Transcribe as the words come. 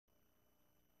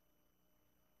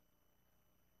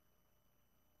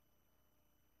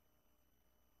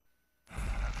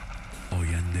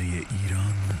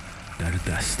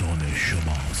دستان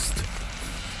شماست.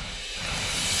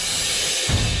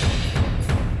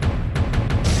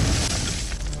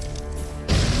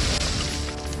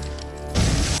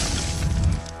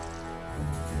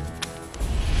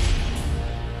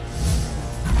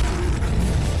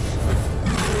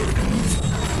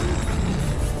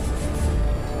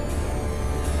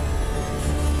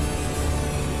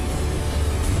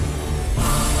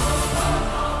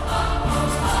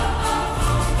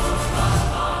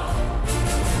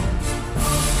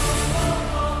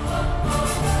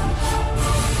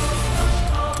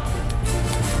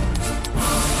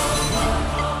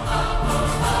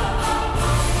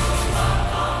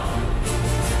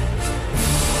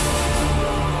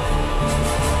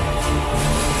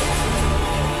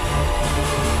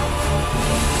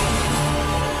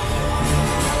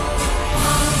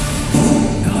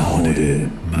 نهاد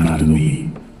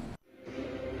مردمی.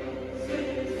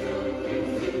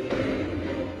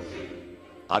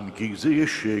 انگیزه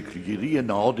شکلگیری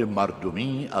نهاد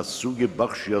مردمی از سوی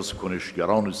بخشی از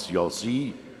کنشگران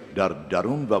سیاسی در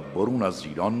درون و برون از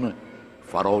ایران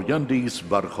فرایندی است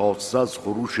برخاسته از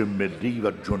خروش ملی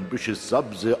و جنبش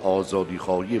سبز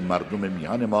آزادیخواهی مردم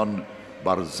میهنمان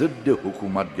بر ضد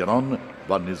حکومتگران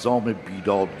و نظام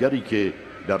بیدادگری که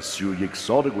در 31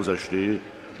 سال گذشته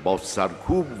با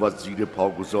سرکوب و زیر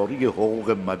پاگذاری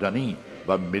حقوق مدنی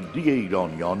و ملی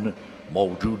ایرانیان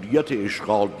موجودیت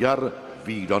اشغالگر،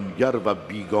 ویرانگر و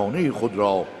بیگانه خود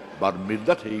را بر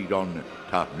ملت ایران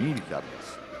تحمیل کرده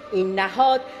است. این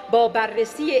نهاد با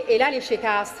بررسی علل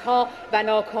شکست‌ها و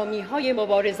ناکامی‌های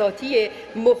مبارزاتی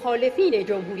مخالفین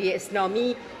جمهوری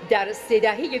اسلامی در 3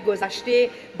 دهه گذشته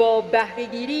با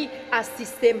بهره‌گیری از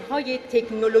سیستم‌های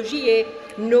تکنولوژی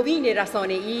نوین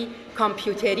رسانه‌ای،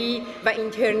 کامپیوتری و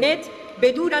اینترنت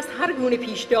بدور از هر گونه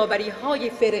پیش‌داوری‌های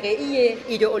فرقه‌ای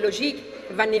ایدئولوژیک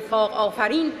و نفاق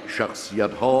آفرین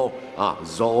شخصیت‌ها،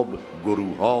 احزاب،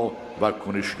 گروه‌ها و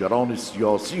کنشگران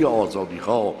سیاسی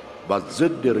آزادیخواه و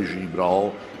ضد رژیم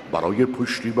را برای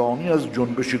پشتیبانی از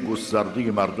جنبش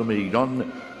گسترده مردم ایران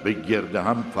به گرد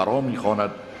هم فرا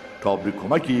می‌خواند تا به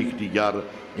کمک یکدیگر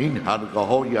این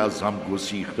حلقه‌های از هم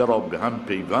گسیخته را به هم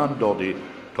پیوند داده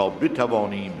تا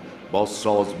بتوانیم با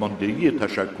سازماندهی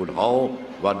تشکل‌ها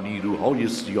و نیروهای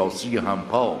سیاسی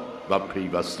همپا و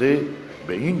پیوسته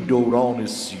به این دوران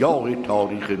سیاه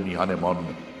تاریخ میهنمان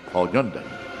پایان دهیم.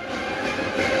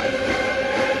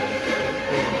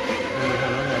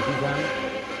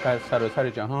 در سراسر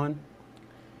جهان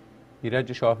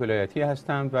ایرج شاه ولایتی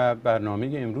هستم و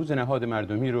برنامه امروز نهاد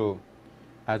مردمی رو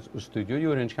از استودیوی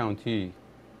اورنج کانتی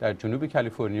در جنوب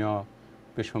کالیفرنیا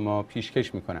به شما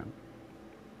پیشکش میکنم.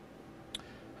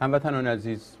 هموطنان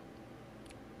عزیز،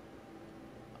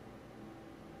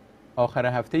 آخر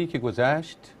هفته‌ای که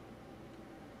گذشت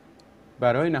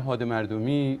برای نهاد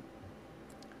مردمی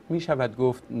می شود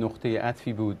گفت نقطه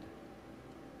عطفی بود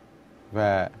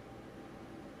و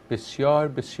بسیار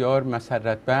بسیار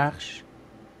مسرت بخش،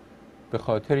 به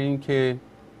خاطر اینکه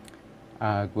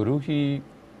گروهی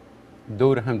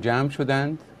دور هم جمع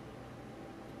شدند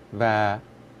و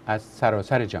از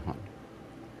سراسر جهان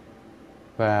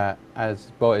و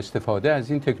با استفاده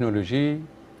از این تکنولوژی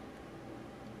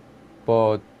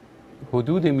با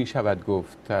حدود می شود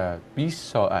گفت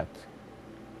 20 ساعت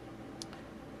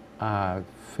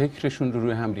فکرشون رو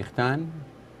روی هم ریختن،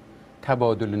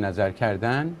 تبادل نظر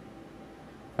کردن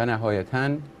و نهایتاً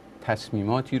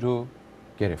تصمیماتی رو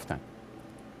گرفتن.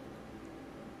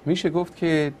 میشه گفت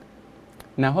که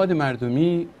نهاد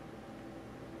مردمی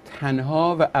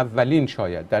تنها و اولین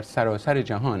شاید در سراسر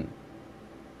جهان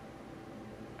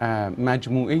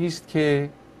مجموعه است که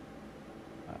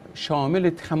شامل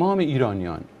تمام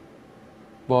ایرانیان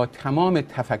با تمام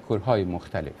تفکرهای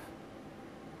مختلف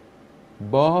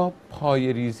با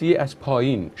پایه‌ریزی از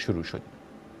پایین شروع شد.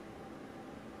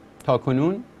 تا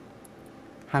کنون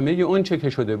همه اون چه که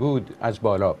شده بود از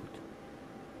بالا بود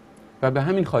و به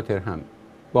همین خاطر هم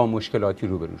با مشکلاتی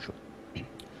روبرو شد،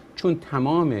 چون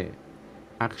تمام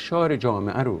اقشار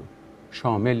جامعه رو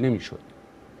شامل نمی شد،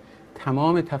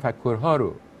 تمام تفکرها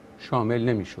رو شامل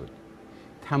نمی شد،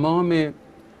 تمام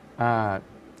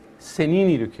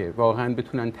سنینی رو که واقعا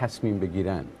بتونن تصمیم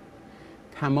بگیرن،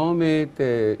 تمام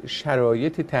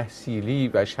شرایط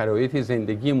تحصیلی و شرایط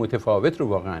زندگی متفاوت رو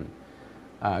واقعا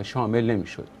شامل نمی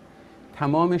شد،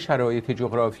 تمام شرایط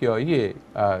جغرافیایی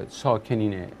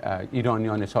ساکنین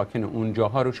ایرانیان ساکن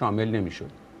اونجاها رو شامل نمی شد.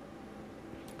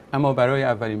 اما برای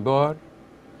اولین بار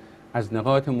از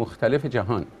نقاط مختلف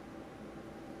جهان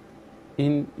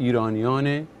این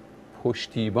ایرانیان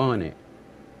پشتیبان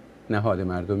نهاد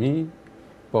مردمی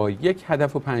با یک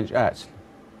هدف و 5 اصل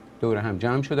دور هم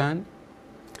جمع شدند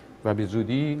و به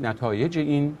زودی نتایج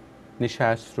این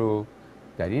نشست رو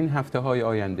در این هفته‌های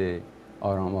آینده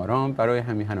آرام آرام برای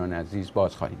همیهنان عزیز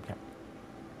باز خواهیم کرد.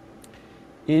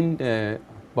 این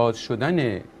باز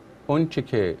شدن اونچه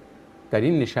که در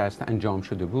این نشست انجام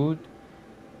شده بود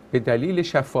به دلیل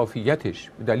شفافیتش،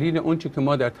 به دلیل اونچه که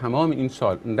ما در تمام این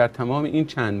سال، در تمام این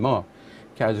چند ماه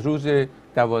که از روز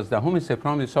 12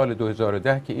 سپتامبر سال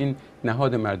 2010 که این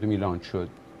نهاد مردمی لانچ شد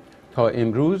تا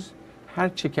امروز هر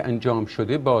چه که انجام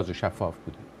شده باز و شفاف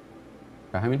بوده.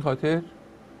 به همین خاطر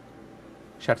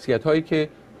شخصیت هایی که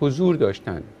حضور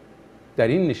داشتند در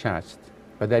این نشست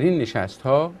و در این نشست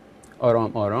ها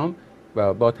آرام آرام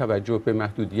و با توجه به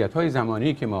محدودیت های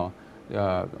زمانی که ما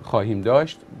خواهیم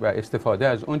داشت و استفاده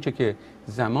از اونچه که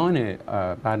زمان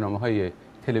برنامه های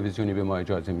تلویزیونی به ما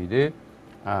اجازه میده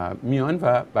میان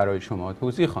و برای شما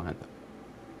توضیح خواهند داد.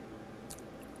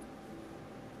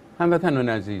 هموطنان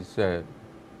عزیز،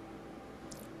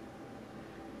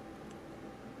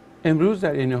 امروز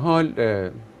در این حال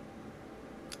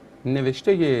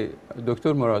نوشته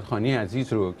دکتر مرادخانی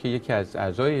عزیز رو که یکی از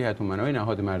اعضای هیئت امنای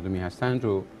نهاد مردمی هستند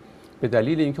رو به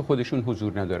دلیل اینکه خودشون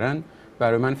حضور ندارن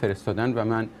برای من فرستادن و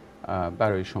من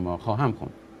برای شما خواهم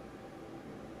خوند.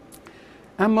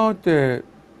 اما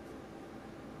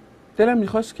دلم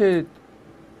میخواست که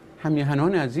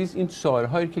همیهنان عزیز این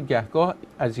سوالهایی که گهگاه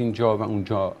از اینجا و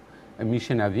اونجا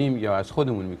میشنویم یا از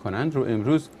خودمون میکنند رو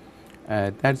امروز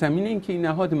در زمینه اینکه این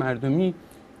نهاد مردمی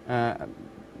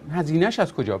هزینه‌اش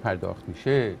از کجا پرداخت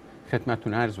میشه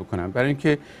خدمتتون عرض بکنم. برای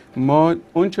اینکه ما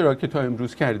اون چرا که تا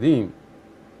امروز کردیم،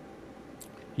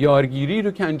 یارگیری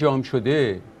رو که انجام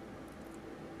شده،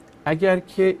 اگر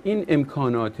که این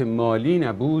امکانات مالی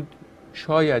نبود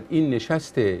شاید این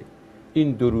نشست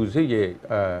این 2 روزه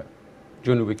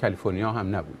جنوب کالیفرنیا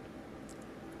هم نبود.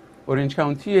 اورنج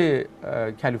کانتی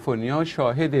کالیفرنیا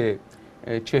شاهد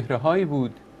چهره هایی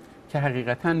بود که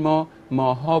حقیقتاً ما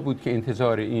ماها بود که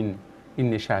انتظار این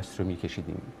نشست رو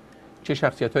میکشیدیم. چه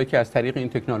شخصیت هایی که از طریق این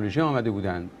تکنولوژی آمده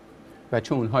بودند و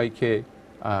چه اونهایی که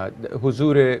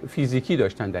حضور فیزیکی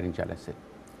داشتن در این جلسه.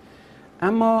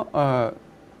 اما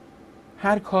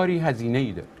هر کاری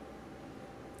هزینه‌ای داره.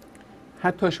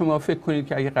 حتی شما فکر کنید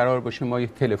که اگه قرار باشه ما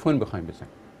یک تلفن بخوایم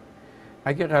بزنیم،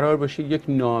 اگه قرار باشه یک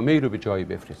نامه‌ای رو به جایی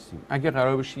بفرستیم، اگه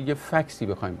قرار باشه یه فکسی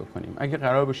بخوایم بکنیم، اگه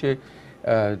قرار باشه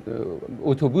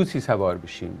اتوبوسی سوار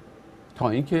بشیم، تا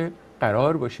اینکه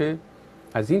قرار باشه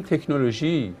از این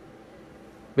تکنولوژی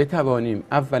بتوانیم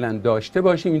اولا داشته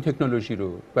باشیم این تکنولوژی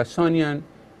رو و ثانیاً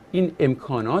این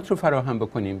امکانات رو فراهم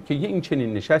بکنیم که این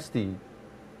چنین نشستی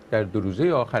در 2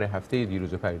 روزه آخر هفته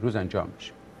دیروز و پریروز انجام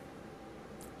بشه.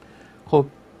 خب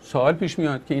سوال پیش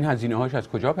میاد که این هزینه هاش از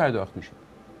کجا پرداخت میشه؟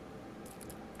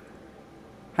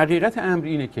 حقیقت امر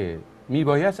اینه که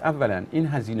میبایست اولا این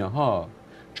هزینه ها،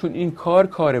 چون این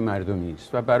کار مردمی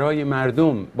است و برای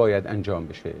مردم باید انجام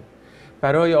بشه،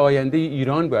 برای آینده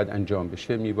ایران باید انجام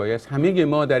بشه، میبایست همه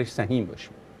ما درش سهیم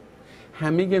باشیم.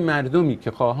 همه مردمی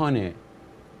که خواهان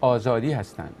آزادی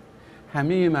هستند،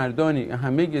 همه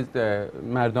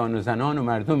مردان و زنان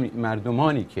و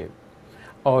مردمانی که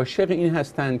عاشق این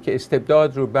هستند که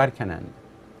استبداد رو برکنند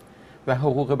و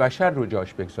حقوق بشر رو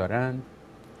جاش بگذارند،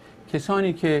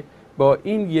 کسانی که با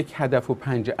این یک هدف و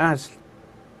 5 اصل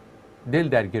دل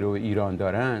در گرو ایران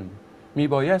دارند،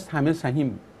 میبایست همه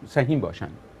سهیم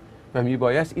باشند و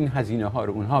میبایست این هزینه ها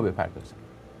رو اونها بپردازند.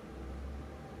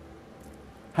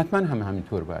 حتما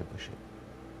همینطور باید باشه،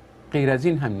 غیر از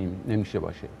این هم نمیشه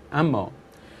باشه. اما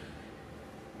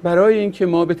برای اینکه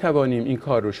ما بتوانیم این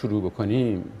کار رو شروع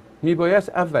بکنیم، میبایست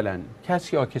اولا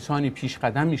کسی یا کسانی پیش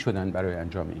قدم میشدن برای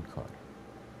انجام این کار.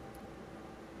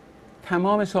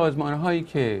 تمام سازمان هایی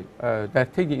که در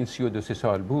طی این 32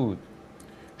 سال بود،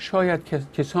 شاید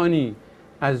کسانی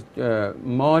از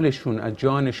مالشون، از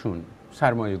جانشون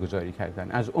سرمایه گذاری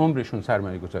کردن، از عمرشون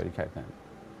سرمایه گذاری کردن.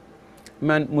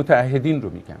 من متعهدین رو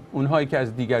میگم، اونهایی که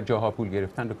از دیگر جاها پول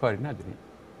گرفتن رو کاری نداریم،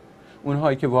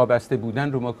 اونهایی که وابسته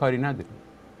بودن رو ما کاری نداریم.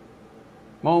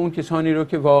 ما اون کسانی رو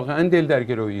که واقعا دل در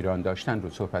گرو ایران داشتن رو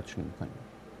صحبتشون میکنیم.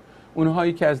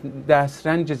 اونهایی که از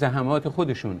دسترنج زحمات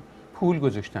خودشون پول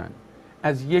گذاشتن،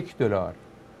 از $1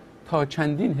 تا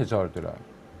چندین هزار دلار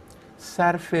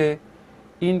صرف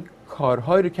این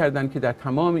کارهایی رو کردن که در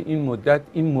تمام این مدت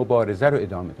این مبارزه رو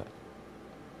ادامه داد.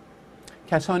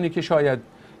 کسانی که شاید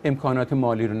امکانات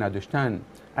مالی رو نداشتن،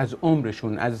 از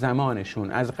عمرشون، از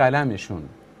زمانشون، از قلمشون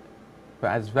و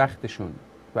از وقتشون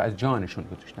و از جانشون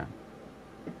گذاشتن.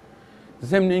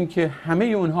 ضمن اینکه همه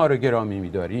اونها رو گرامی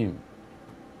می‌داریم،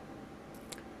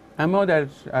 اما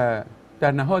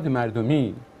در نهاد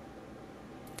مردمی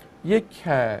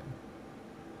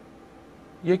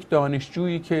یک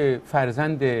دانشجویی که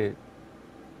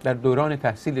در دوران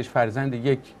تحصیلش فرزند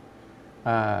یک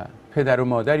پدر و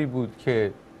مادری بود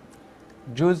که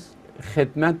جز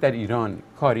خدمت در ایران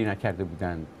کاری نکرده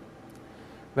بودند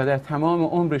و در تمام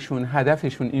عمرشون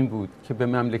هدفشون این بود که به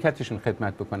مملکتشون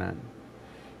خدمت بکنن.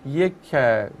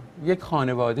 یک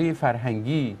خانواده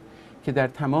فرهنگی که در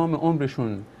تمام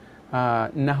عمرشون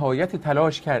نهایت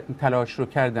تلاش رو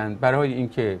کردند برای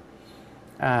اینکه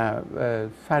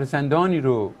فرزندانی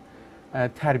رو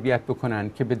تربیت بکنن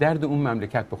که به درد اون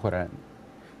مملکت بخورن.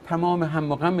 تمام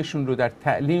هم و غمشون رو در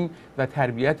تعلیم و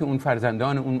تربیت اون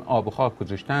فرزندان اون آب و خاک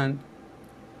گذاشتند.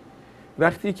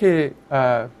 وقتی که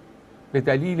به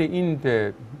دلیل این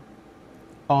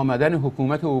آمدن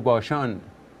حکومت اوباشان،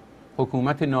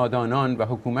 حکومت نادانان و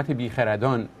حکومت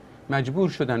بیخردان مجبور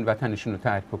شدن وطنشون رو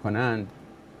ترک بکنند،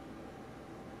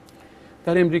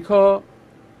 در امریکا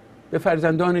به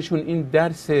فرزندانشون این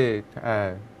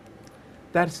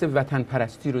درس وطن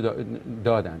پرستی رو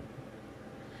دادن.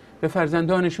 به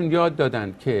فرزندانشون یاد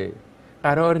دادن که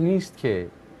قرار نیست که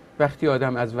وقتی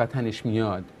آدم از وطنش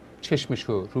میاد چشمش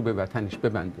رو به وطنش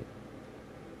ببنده.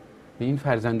 به این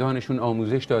فرزندانشون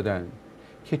آموزش دادن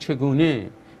که چگونه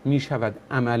می شود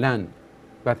عملاً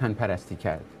وطن پرستی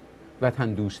کرد،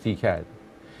 وطن دوستی کرد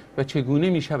و چگونه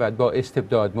می شود با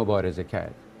استبداد مبارزه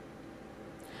کرد.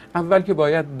 اول که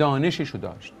باید دانششو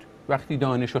داشت. وقتی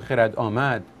دانش و خرد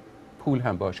آمد، پول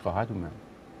هم باش خواهد اومد.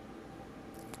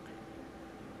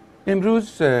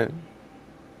 امروز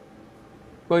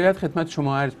باید خدمت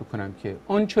شما عرض بکنم که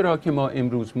اون چرا که ما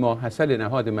امروز ماحصل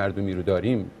نهاد مردمی رو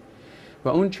داریم و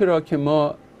اون چرا که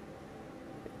ما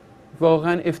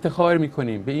واقعا افتخار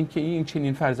میکنیم به اینکه این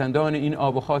چنین فرزندان این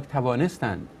آب و خاک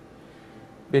توانستند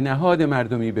به نهاد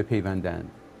مردمی بپیوندند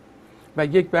و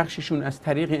یک بخششون از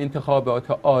طریق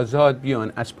انتخابات آزاد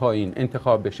بیان از پایین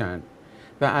انتخاب بشن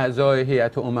و اعضای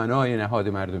هیئت امنای نهاد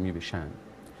مردمی بشن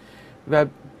و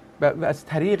از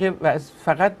طریق و از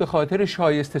فقط به خاطر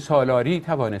شایسته سالاری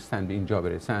توانستند به اینجا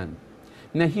برسند،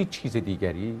 نه هیچ چیز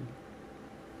دیگری.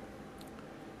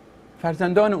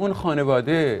 فرزندان اون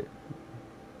خانواده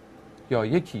یا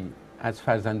یکی از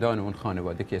فرزندان اون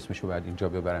خانواده که اسمشو باید اینجا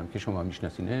ببرم که شما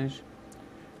میشناسینش،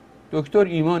 دکتر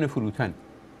ایمان فروتن.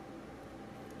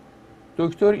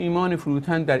 دکتر ایمان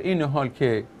فروتن در این حال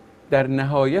که در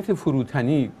نهایت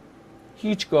فروتنی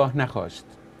هیچگاه نخواست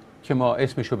که ما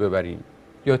اسمشو ببریم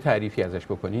یا تعریفی ازش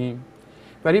بکنیم،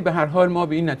 ولی به هر حال ما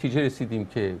به این نتیجه رسیدیم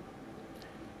که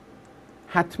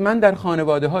حتما در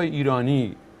خانواده های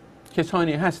ایرانی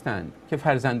کسانی هستند که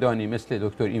فرزندانی مثل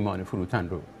دکتر ایمان فروتن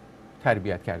رو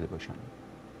تربیت کرده باشند.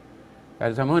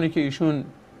 در زمانی که ایشون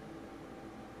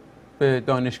به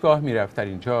دانشگاه میرفت در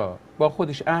اینجا، با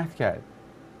خودش عهد کرد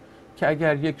که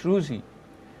اگر یک روزی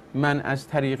من از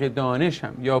طریق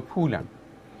دانشم یا پولم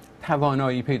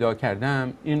توانایی پیدا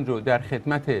کردم، این رو در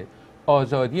خدمت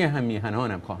آزادی هم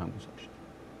میهنانم خواهم گذاشت.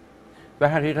 و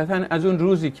حقیقتا از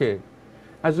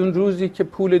اون روزی که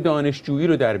پول دانشجویی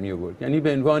رو در می آورد، یعنی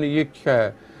به عنوان یک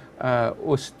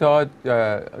استاد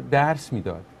درس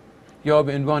میداد یا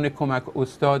به عنوان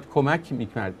استاد کمک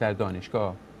میکرد در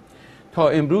دانشگاه، تا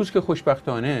امروز که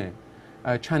خوشبختانه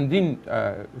چندین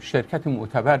شرکت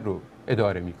معتبر رو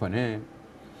اداره میکنه،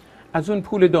 از اون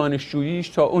پول دانشجوییش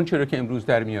تا اون چرا که امروز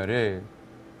در میاره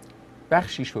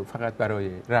بخشیش رو فقط برای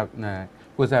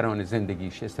گذران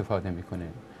زندگیش استفاده میکنه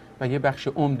و یه بخش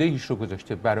عمده‌ایش رو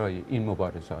گذاشته برای این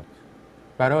مبارزات،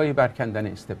 برای برکندن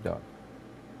استبداد.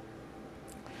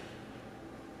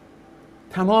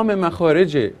 تمام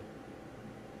مخارج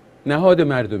نهاد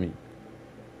مردمی،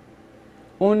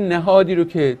 اون نهادی رو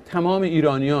که تمام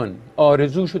ایرانیان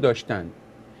آرزوشو داشتن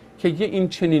که یه این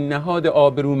چنین نهاد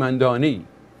آبرومندانه‌ای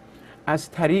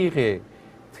از طریق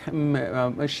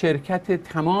شرکت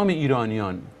تمام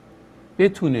ایرانیان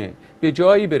بتونه به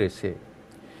جایی برسه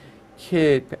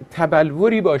که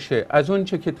تبلوری باشه از اون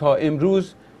چه که تا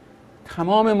امروز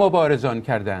تمام مبارزان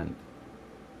کردند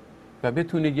و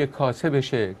بتونه یک کاسه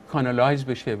بشه، کانالایز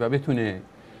بشه و بتونه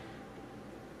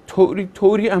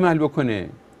طوری عمل بکنه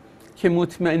که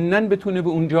مطمئناً بتونه به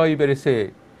اون جایی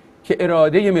برسه که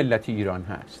اراده ملت ایران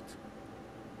هست.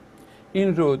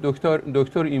 این رو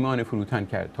دکتر ایمان فروتن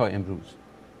کرد تا امروز.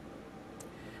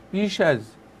 بیش از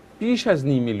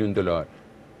 $500,000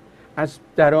 از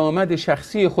درآمد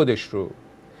شخصی خودش رو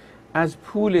از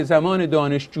پول زمان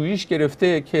دانشجوییش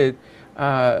گرفته که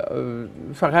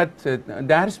فقط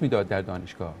درس میداد در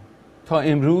دانشگاه، تا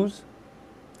امروز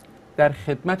در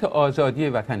خدمت آزادی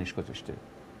وطنش گذاشته.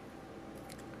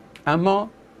 اما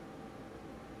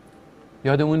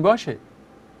یادمون باشه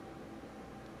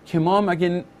که ما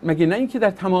مگه نه اینکه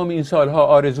در تمام این سالها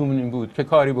آرزومون این بود که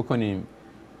کاری بکنیم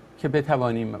که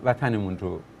بتوانیم وطنمون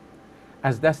رو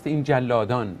از دست این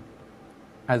جلادان،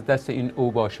 از دست این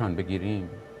اوباشان بگیریم.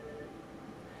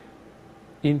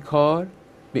 این کار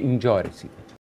به اینجا رسیده.